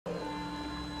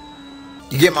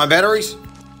You get my batteries?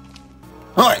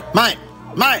 Oi, mate,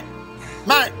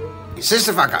 you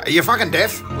sister fucker, are you fucking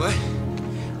deaf? What?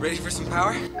 Ready for some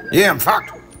power? Yeah, I'm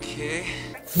fucked. Okay.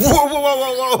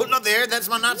 Whoa, not there, that's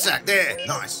my nutsack, there,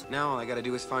 nice. Now all I gotta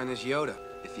do is find this Yoda,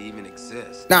 if he even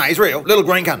exists. Nah, he's real, little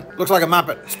green cunt, looks like a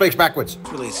muppet, speaks backwards.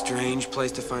 It's really a strange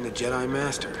place to find a Jedi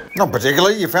Master. Not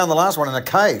particularly, you found the last one in a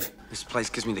cave. This place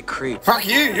gives me the creep. Fuck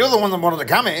you, you're the one that wanted to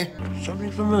come here. Something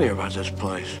familiar about this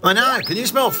place. I know, can you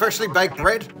smell freshly baked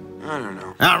bread? I don't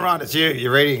know. Oh, right, it's you,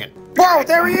 you're eating it. Whoa,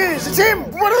 there he is, it's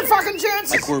him, what are the fucking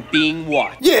chances? Like we're being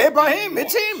watched. Yeah, by him,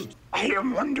 it's him. I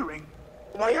am wondering,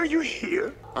 why are you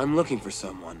here? I'm looking for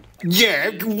someone.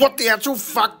 Yeah, what the actual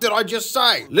fuck did I just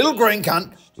say? Little green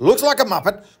cunt, looks like a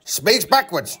muppet, speaks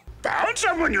backwards. Found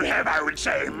someone you have, I would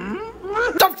say.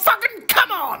 The fucking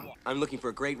come on! I'm looking for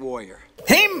a great warrior.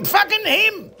 Him, fucking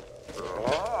him!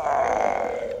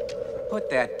 Put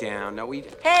that down. No, we...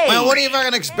 Hey! Well, what do you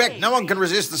fucking expect? No one can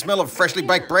resist the smell of freshly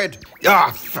baked bread.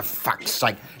 Oh, for fuck's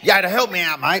sake. Yoda, help me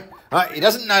out, mate. He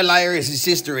doesn't know Leia is his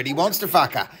sister and he wants to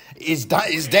fuck her. His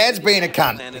dad's being a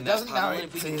cunt. He doesn't know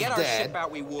it's his dad.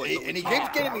 And he keeps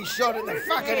getting me shot in the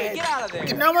fucking head. Get out of there.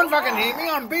 Can no one fucking hear me?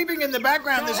 I'm beeping in the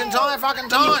background this entire fucking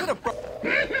time.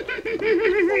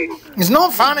 It's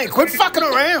not funny. Quit fucking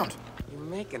around. You're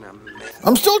making a mess.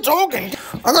 I'm still talking.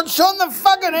 I got shot in the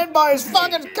fucking head by his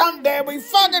fucking cunt dad. We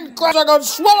fucking crashed. I got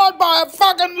swallowed by a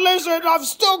fucking lizard. I've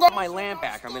still got My lamp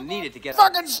back. I'm gonna need it to get...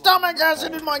 fucking stomach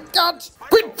acid in my guts.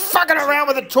 Quit fucking around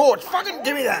with a torch. Fucking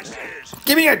give me that.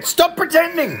 Give me it. Stop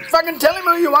pretending. Fucking tell him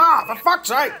who you are, for fuck's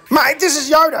sake. Mate, this is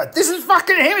Yoda. This is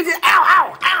fucking him. Ow,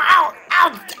 ow, ow, ow,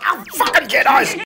 ow, ow. Fucking Jedis.